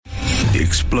The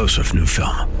explosive new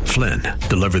film, Flynn,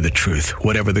 deliver the truth,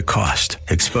 whatever the cost,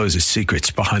 exposes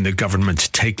secrets behind the government's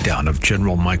takedown of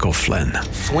General Michael Flynn.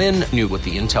 Flynn knew what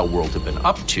the intel world had been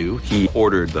up to. He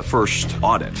ordered the first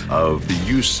audit of the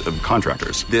use of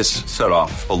contractors. This set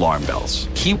off alarm bells.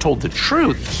 He told the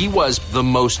truth. He was the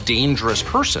most dangerous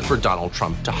person for Donald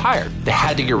Trump to hire. They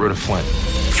had to get rid of Flynn.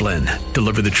 Flynn,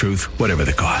 deliver the truth, whatever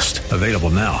the cost. Available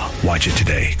now. Watch it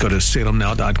today. Go to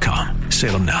salemnow.com.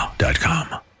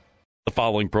 salemnow.com. The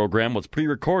following program was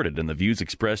pre-recorded, and the views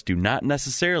expressed do not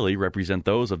necessarily represent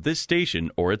those of this station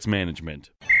or its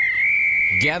management.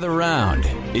 Gather round.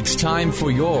 It's time for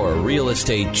your Real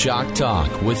Estate Chalk Talk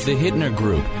with the Hittner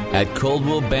Group at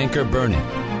Coldwell Banker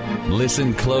Burnett.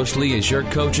 Listen closely as your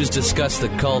coaches discuss the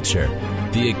culture,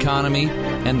 the economy,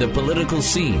 and the political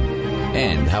scene,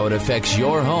 and how it affects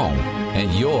your home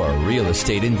and your real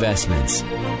estate investments.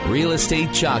 Real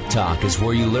Estate Chalk Talk is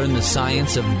where you learn the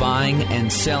science of buying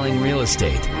and selling real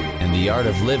estate and the art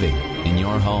of living in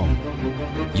your home.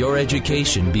 Your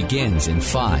education begins in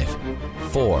 5,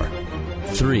 4,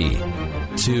 3,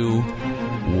 2,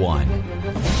 1.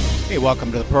 Hey,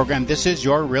 welcome to the program. This is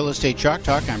your Real Estate Chalk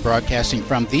Talk. I'm broadcasting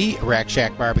from the Rack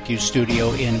Shack Barbecue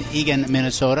Studio in Eagan,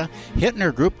 Minnesota.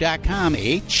 HittnerGroup.com,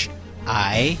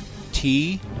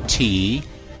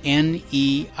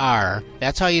 HITTNER.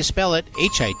 That's how you spell it,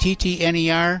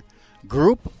 HITTNER,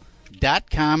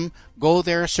 group.com. Go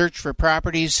there, search for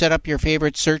properties, set up your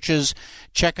favorite searches,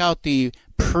 check out the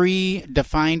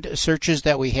pre-defined searches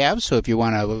that we have. So if you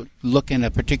want to look in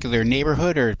a particular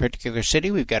neighborhood or a particular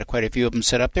city, we've got quite a few of them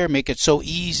set up there. Make it so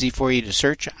easy for you to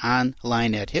search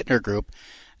online at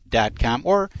HittnerGroup.com.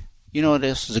 Or, you know,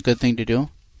 this is a good thing to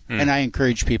do, and I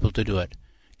encourage people to do it.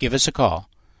 Give us a call.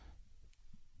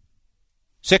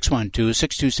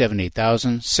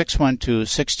 612-627-8000,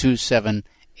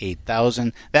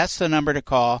 612-627-8000. That's the number to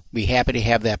call. Be happy to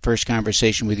have that first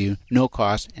conversation with you. No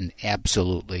cost and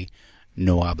absolutely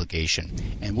no obligation.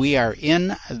 And we are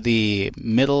in the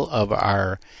middle of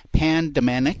our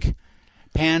pandemic.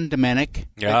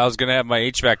 Yeah, I was going to have my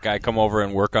HVAC guy come over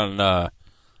and work on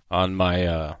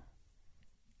my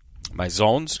my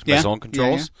zones, my zone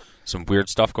controls. Yeah. Some weird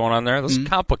stuff going on there. This is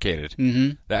complicated.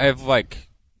 I have like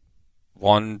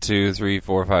 1, 2, 3,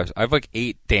 4, 5. I have like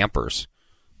 8 dampers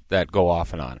that go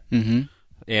off and on,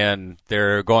 and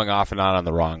they're going off and on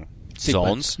the wrong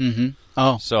zones.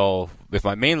 Oh, so if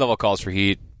my main level calls for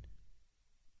heat,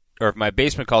 or if my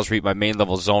basement calls for heat, my main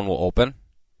level zone will open.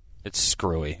 It's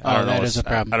screwy. I don't know. That is a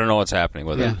problem. I don't know what's happening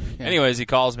with it. Yeah. Anyways, he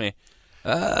calls me.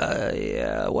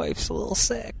 Yeah, wife's a little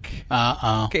sick.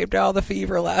 Came down with a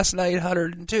fever last night,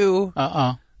 102.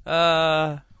 What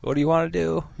do you want to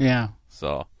do? Yeah.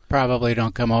 So probably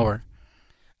don't come over.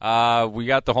 We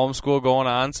got the homeschool going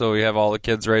on, so we have all the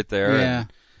kids right there. Yeah.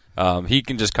 And, he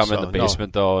can just come in the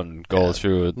basement, though, and go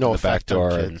through the back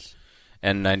door and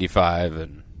N95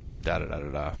 and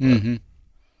da-da-da-da-da.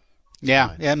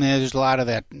 Yeah, I mean, there's a lot of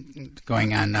that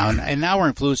going on now. And now we're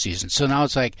in flu season. So now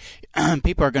it's like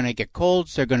people are going to get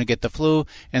colds, they're going to get the flu,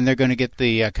 and they're going to get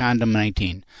the condom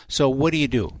 19. So what do you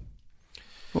do?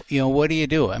 You know, what do you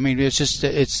do? I mean, it's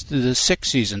the sick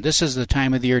season. This is the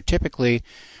time of the year typically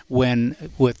when,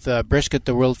 with Brisket,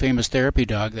 the world-famous therapy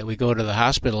dog, that we go to the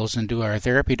hospitals and do our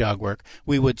therapy dog work,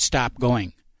 we would stop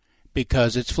going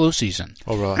because it's flu season.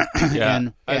 Oh, really? Yeah.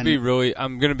 I'm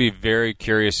going to be very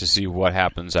curious to see what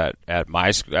happens at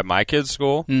my kids'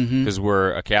 school, because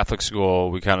we're a Catholic school.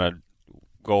 We kind of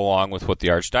go along with what the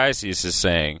Archdiocese is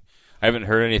saying. I haven't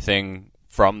heard anything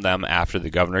from them after the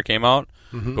governor came out.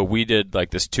 But we did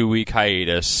like this 2-week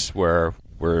hiatus where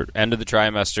we're end of the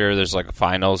trimester. There's like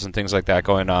finals and things like that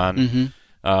going on.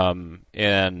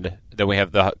 And then we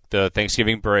have the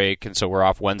Thanksgiving break. And so we're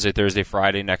off Wednesday, Thursday,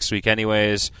 Friday next week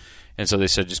anyways. And so they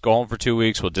said, just go home for 2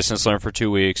 weeks. We'll distance learn for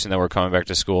 2 weeks. And then we're coming back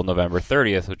to school November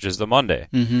 30th, which is the Monday.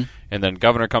 And then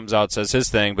governor comes out, says his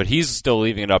thing, but he's still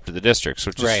leaving it up to the districts,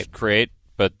 which is great.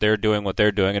 But they're doing what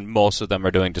they're doing, and most of them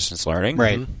are doing distance learning.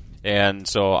 Right. And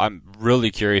so I'm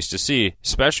really curious to see,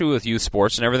 especially with youth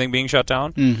sports and everything being shut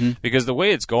down, because the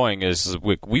way it's going is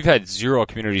we've had zero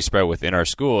community spread within our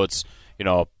school. It's, you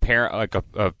know, a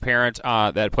parent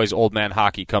that plays old man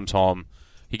hockey comes home,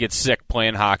 he gets sick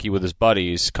playing hockey with his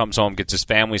buddies, comes home, gets his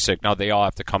family sick. Now they all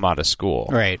have to come out of school.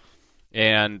 Right.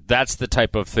 And that's the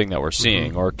type of thing that we're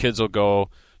seeing. Or kids will go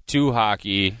to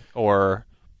hockey or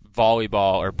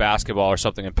volleyball or basketball or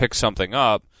something and pick something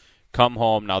up, come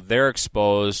home, now they're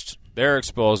exposed, now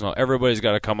everybody's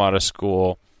got to come out of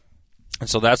school. And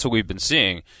so that's what we've been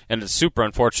seeing. And it's super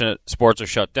unfortunate. Sports are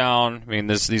shut down. I mean,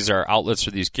 these are outlets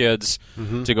for these kids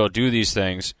to go do these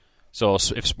things. So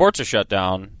if sports are shut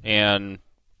down and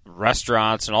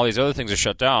restaurants and all these other things are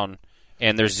shut down,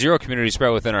 and there's zero community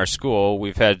spread within our school.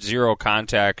 We've had zero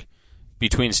contact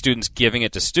between students giving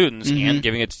it to students and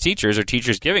giving it to teachers, or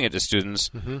teachers giving it to students,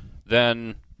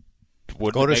 then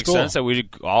wouldn't it make sense that we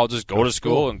all just go to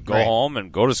school and go home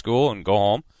and go to school and go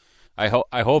home? I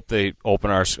hope they open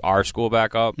our school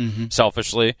back up.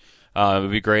 Selfishly, it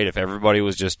would be great if everybody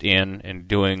was just in and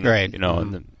doing And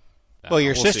then, well,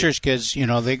 your sister's kids,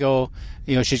 they go.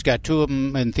 She's got 2 of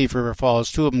them in Thief River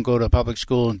Falls. 2 of them go to public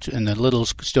school, and the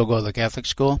littles still go to the Catholic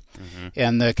school.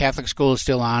 And the Catholic school is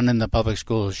still on, and the public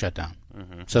school is shut down.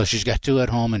 So she's got 2 at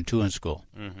home and 2 in school.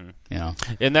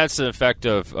 And that's the effect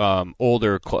of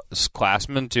older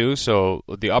classmen too. So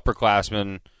the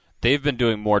upperclassmen, they've been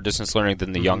doing more distance learning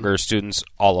than the younger students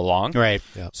all along. Right.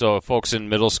 Yeah. So folks in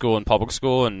middle school and public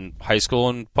school and high school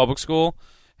and public school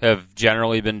have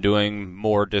generally been doing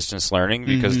more distance learning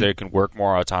because they can work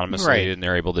more autonomously and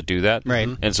they're able to do that. Right.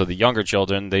 And so the younger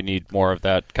children, they need more of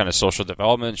that kind of social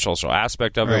development, social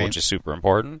aspect of it, which is super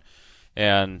important.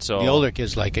 And so the older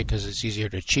kids like it because it's easier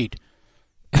to cheat.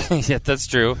 Yeah, that's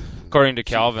true. According to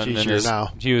Calvin,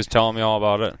 he was telling me all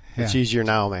about it. Yeah. It's easier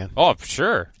now, man. Oh,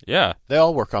 sure. Yeah. They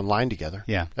all work online together.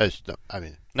 Yeah.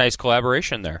 Nice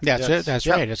collaboration there. That's it. That's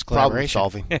right. It's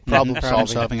collaboration. Problem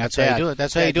solving. That's how you do it.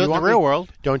 That's how you do it in the real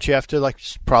world. Don't you have to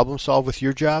problem solve with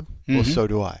your job? Well, so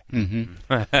do I.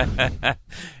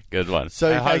 Good one.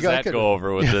 So how does that go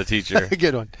over with the teacher?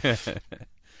 Good one.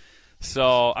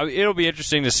 So it'll be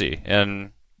interesting to see.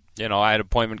 And I had an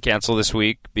appointment canceled this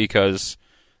week because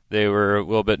they were a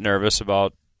little bit nervous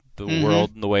about the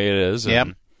world and the way it is. Yep.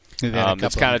 And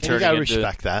it's kind of turning into...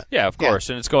 respect that. Yeah, of course.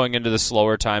 And it's going into the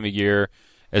slower time of year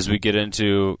as we get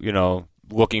into,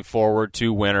 looking forward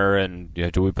to winter and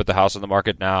do we put the house on the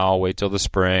market now, wait till the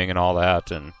spring and all that.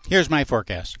 And here's my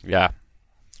forecast. Yeah.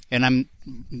 And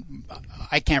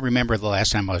I can't remember the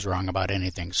last time I was wrong about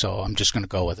anything, so I'm just going to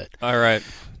go with it. All right.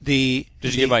 Did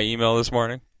you get my email this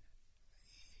morning?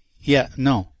 Yeah,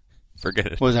 no. Forget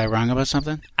it. Was I wrong about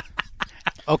something?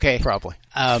 Okay. Probably.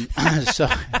 Now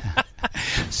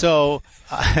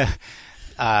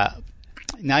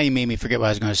you made me forget what I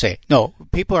was going to say. No,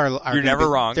 people are You're never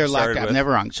wrong. They're locked up.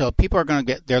 Never wrong. So people are going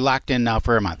to they're locked in now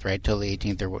for a month, right? Till the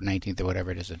 18th or 19th or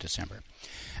whatever it is of December.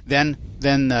 Then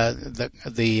the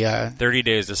 30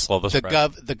 days to slow the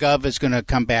spread. The gov is going to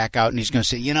come back out and he's going to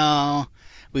say,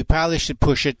 we probably should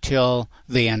push it till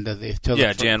the end of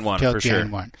Jan 1 till for Jan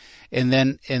sure. 1. And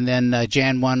then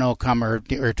Jan 1 will come or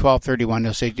 12/31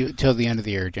 they'll say till the end of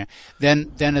the year.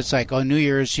 Then it's like, New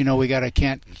Year's, we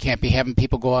can't be having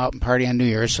people go out and party on New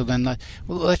Year's. So then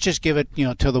let's just give it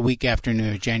till the week after New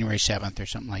Year, January 7th or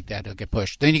something like that. It'll get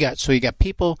pushed. Then you got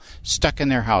people stuck in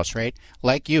their house, right?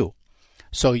 Like you.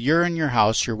 So you're in your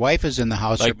house. Your wife is in the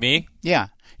house. Like me? Yeah.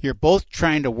 You're both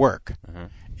trying to work.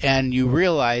 And you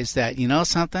realize that,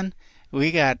 something?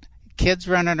 We got kids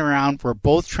running around. We're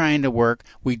both trying to work.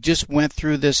 We just went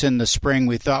through this in the spring.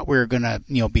 We thought we were going to,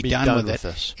 be done with it.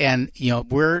 This. And,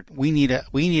 we need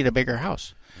a bigger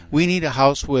house. We need a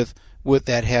house with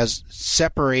that has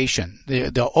separation.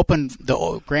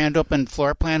 The grand open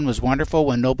floor plan was wonderful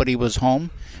when nobody was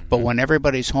home, but when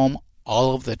everybody's home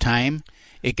all of the time,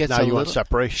 it gets now you want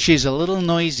separation. She's a little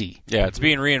noisy. Yeah, it's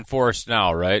being reinforced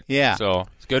now, right? Yeah. So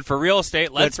it's good for real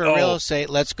estate. Let's go. Real estate.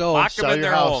 Let's go. Lock them in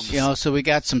their homes. So we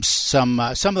got some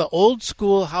of the old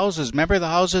school houses. Remember the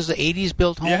houses, the 80s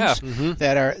built homes?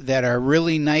 Yeah. That are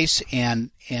really nice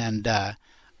and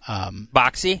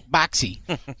boxy.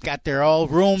 Got their all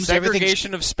rooms.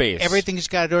 Segregation of space. Everything's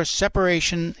got a door.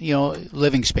 Separation.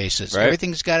 Living spaces. Right.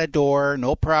 Everything's got a door.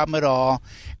 No problem at all.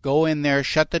 Go in there,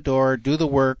 shut the door, do the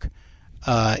work.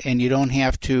 And you don't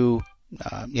have to,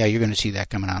 you're going to see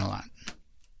that coming on a lot.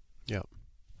 Yep.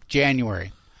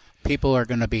 January. We're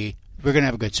going to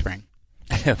have a good spring.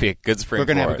 It'll be a good spring. We're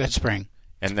going to have a good spring.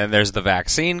 And then there's the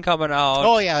vaccine coming out.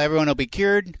 Oh, yeah, everyone will be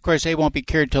cured. Of course, they won't be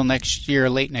cured till next year,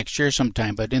 late next year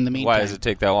sometime, but in the meantime. Why does it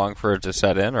take that long for it to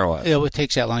set in, or what? It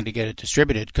takes that long to get it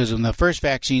distributed, because when the first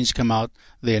vaccines come out,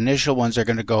 the initial ones are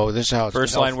going to go, this is how it's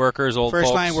First-line workers, old folks.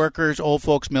 First-line workers, old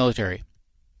folks, military.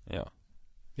 Yeah.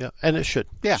 Yeah, and it should.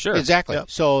 Yeah, sure. Exactly. Yep.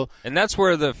 So, and that's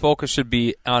where the focus should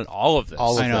be on all of this.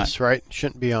 All of this, right?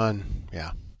 Shouldn't be on,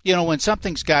 when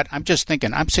something's got, I'm just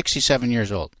thinking, I'm 67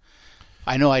 years old.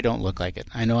 I know I don't look like it.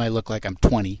 I know I look like I'm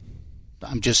 20.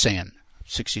 I'm just saying,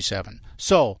 67.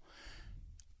 So,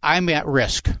 I'm at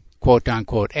risk, quote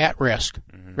unquote, at risk,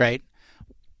 right?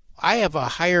 I have a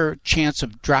higher chance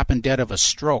of dropping dead of a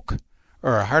stroke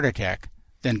or a heart attack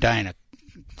than dying of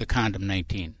the condom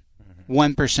 19.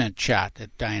 1% shot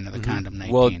at dying of the condom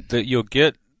 19. Well, you'll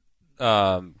get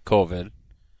COVID,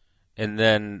 and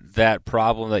then that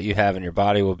problem that you have in your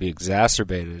body will be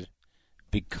exacerbated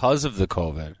because of the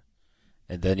COVID.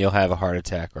 and then you'll have a heart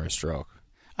attack or a stroke.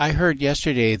 I heard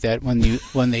yesterday that when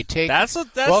they take That's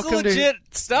legit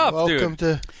stuff, welcome dude.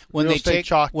 to Real Estate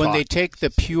Chalk when Talk. they take the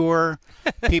pure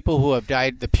people who have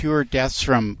died, the pure deaths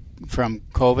from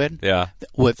COVID, Yeah.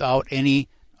 without any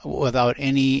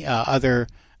other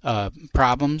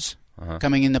problems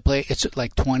coming into play, it's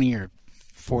like 20 or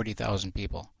 40,000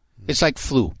 people. It's like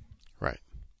flu. Right.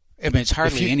 I mean, it's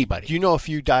hardly anybody. Do you know if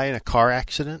you die in a car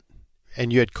accident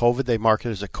and you had COVID, they mark it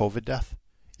as a COVID death,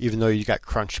 even though you got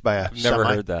crunched by a I've never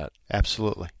heard that.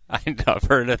 Absolutely. I've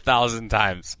heard it 1,000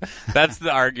 times. That's the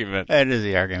argument. That is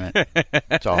the argument.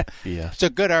 It's all BS. It's a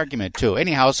good argument, too.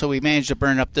 Anyhow, so we managed to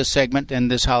burn up this segment in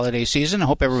this holiday season. I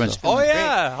hope everyone's feeling great.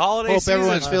 Holiday season. Hope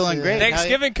everyone's feeling great.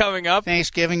 Thanksgiving coming up.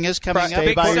 Thanksgiving is coming up. Stay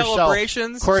Big by yourself.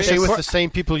 celebrations. Of course, stay with the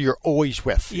same people you're always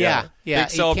with. Yeah. Big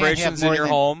celebrations in your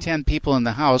home. 10 people in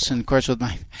the house, and of course, with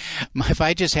my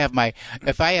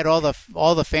if I had all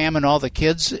the fam and all the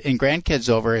kids and grandkids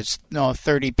over, it's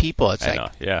 30 people. It's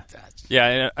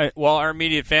Yeah, well, our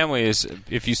immediate family is,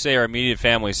 if you say our immediate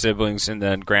family, siblings, and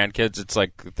then grandkids, it's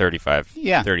like 35,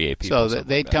 38 people. So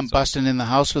they'd come busting in the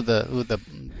house with the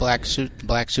black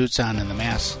suits on and the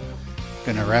masks,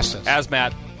 going to arrest us.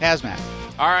 Hazmat.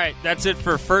 All right, that's it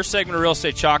for first segment of Real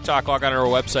Estate Chalk Talk. Log on to our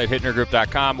website,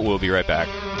 hittnergroup.com. We'll be right back.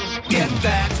 Get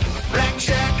that Rack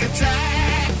Shack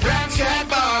attack, Rack Shack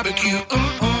barbecue.